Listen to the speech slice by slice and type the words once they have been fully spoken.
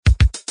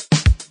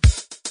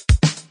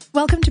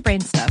Welcome to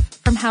Brain Stuff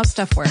from How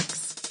Stuff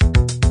Works.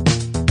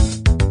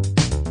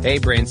 Hey,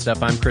 Brain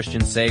Stuff, I'm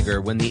Christian Sager.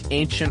 When the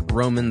ancient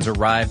Romans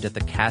arrived at the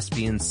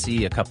Caspian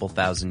Sea a couple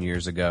thousand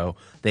years ago,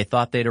 they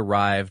thought they'd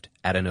arrived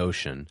at an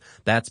ocean.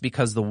 That's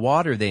because the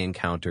water they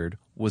encountered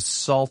was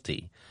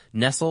salty.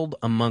 Nestled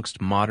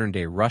amongst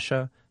modern-day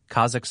Russia,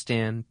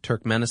 Kazakhstan,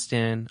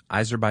 Turkmenistan,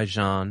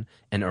 Azerbaijan,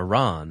 and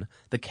Iran,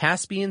 the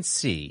Caspian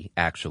Sea,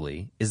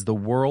 actually, is the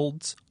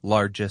world's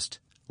largest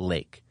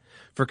lake.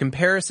 For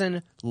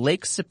comparison,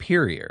 Lake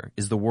Superior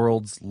is the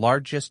world's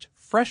largest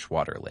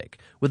freshwater lake,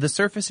 with a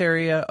surface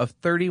area of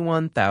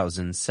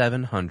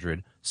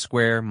 31,700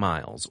 square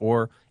miles,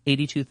 or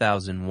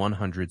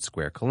 82,100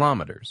 square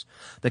kilometers.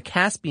 The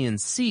Caspian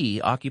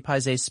Sea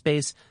occupies a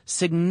space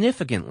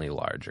significantly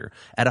larger,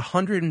 at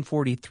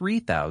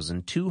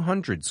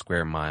 143,200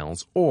 square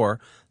miles, or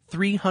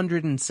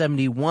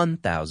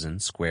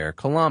 371,000 square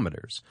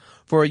kilometers.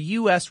 For a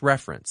U.S.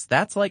 reference,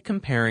 that's like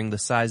comparing the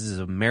sizes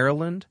of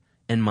Maryland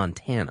and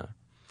Montana.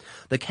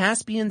 The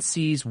Caspian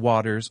Sea's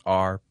waters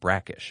are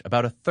brackish,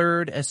 about a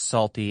third as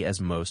salty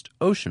as most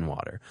ocean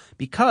water,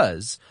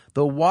 because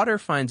the water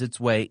finds its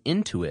way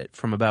into it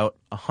from about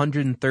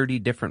 130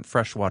 different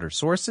freshwater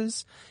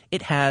sources.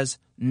 It has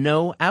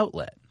no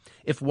outlet.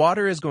 If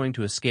water is going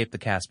to escape the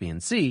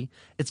Caspian Sea,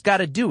 it's got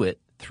to do it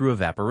through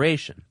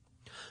evaporation.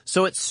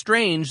 So it's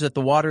strange that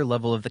the water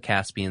level of the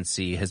Caspian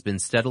Sea has been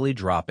steadily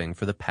dropping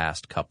for the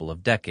past couple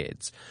of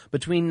decades.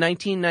 Between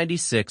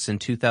 1996 and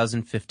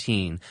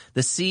 2015,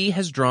 the sea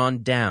has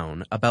drawn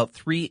down about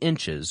 3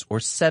 inches or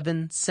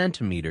 7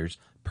 centimeters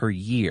per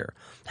year.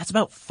 That's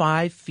about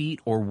 5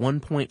 feet or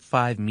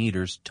 1.5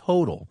 meters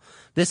total.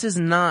 This is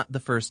not the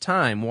first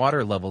time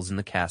water levels in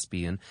the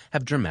Caspian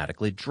have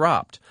dramatically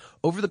dropped.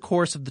 Over the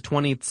course of the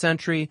 20th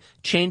century,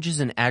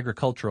 changes in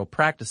agricultural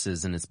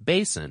practices in its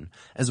basin,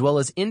 as well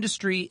as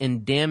industry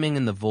and damming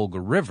in the Volga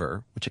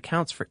River, which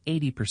accounts for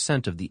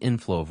 80% of the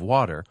inflow of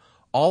water,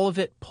 all of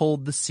it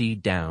pulled the sea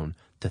down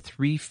to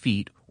 3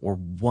 feet or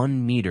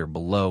 1 meter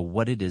below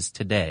what it is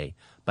today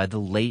by the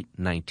late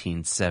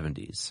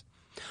 1970s.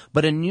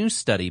 But a new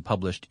study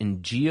published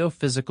in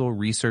Geophysical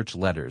Research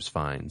Letters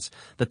finds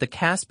that the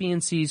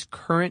Caspian Sea's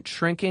current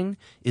shrinking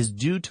is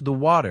due to the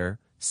water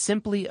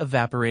simply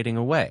evaporating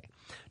away.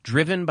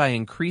 Driven by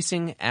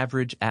increasing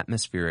average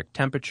atmospheric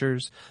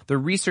temperatures, the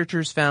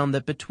researchers found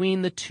that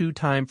between the two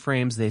time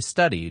frames they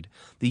studied,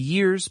 the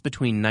years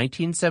between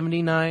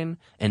 1979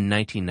 and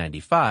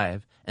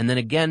 1995, and then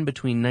again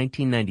between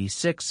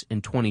 1996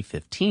 and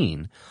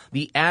 2015,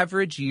 the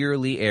average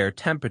yearly air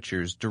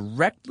temperatures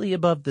directly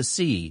above the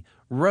sea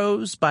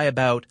rose by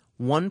about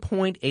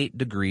 1.8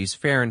 degrees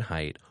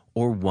Fahrenheit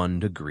or 1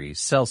 degree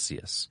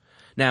Celsius.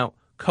 Now,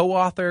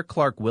 co-author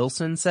Clark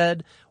Wilson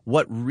said,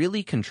 what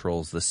really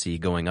controls the sea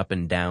going up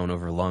and down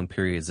over long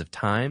periods of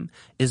time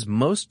is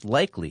most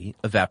likely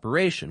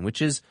evaporation, which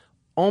is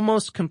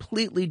almost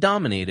completely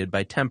dominated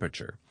by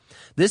temperature.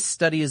 This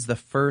study is the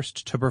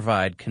first to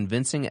provide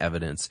convincing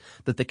evidence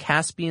that the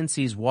Caspian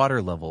Sea's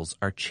water levels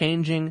are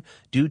changing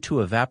due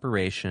to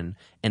evaporation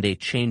and a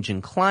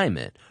changing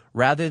climate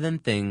rather than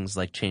things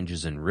like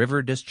changes in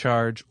river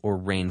discharge or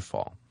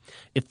rainfall.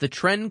 If the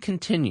trend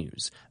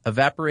continues,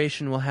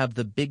 evaporation will have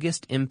the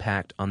biggest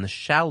impact on the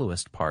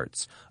shallowest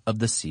parts of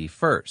the sea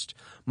first.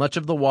 Much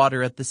of the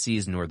water at the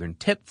sea's northern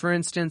tip, for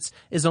instance,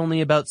 is only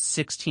about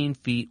 16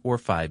 feet or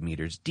 5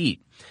 meters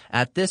deep.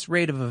 At this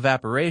rate of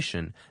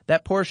evaporation,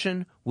 that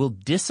portion will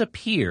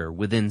disappear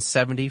within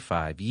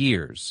 75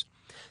 years.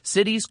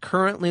 Cities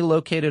currently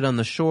located on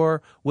the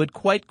shore would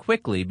quite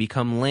quickly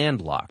become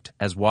landlocked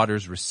as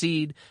waters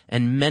recede,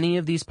 and many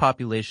of these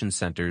population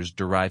centers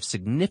derive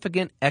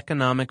significant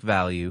economic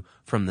value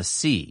from the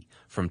sea,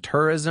 from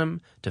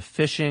tourism to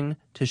fishing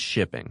to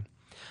shipping.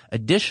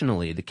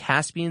 Additionally, the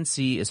Caspian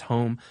Sea is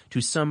home to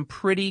some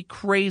pretty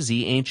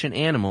crazy ancient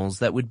animals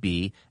that would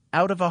be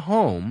out of a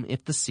home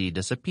if the sea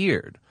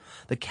disappeared.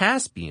 The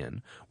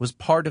Caspian was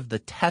part of the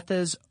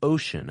Tethys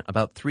Ocean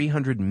about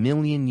 300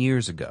 million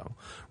years ago.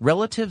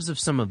 Relatives of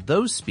some of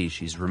those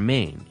species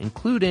remain,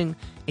 including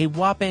a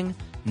whopping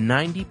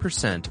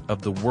 90%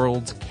 of the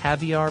world's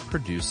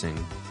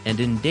caviar-producing and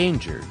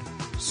endangered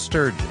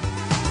sturgeon.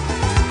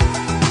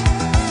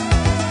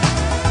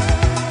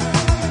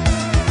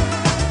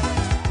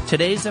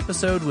 Today's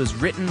episode was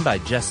written by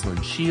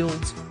Jesslyn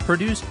Shields,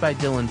 produced by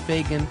Dylan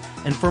Fagan,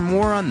 and for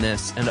more on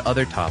this and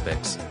other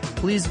topics,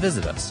 please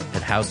visit us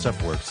at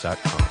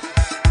howstuffworks.com.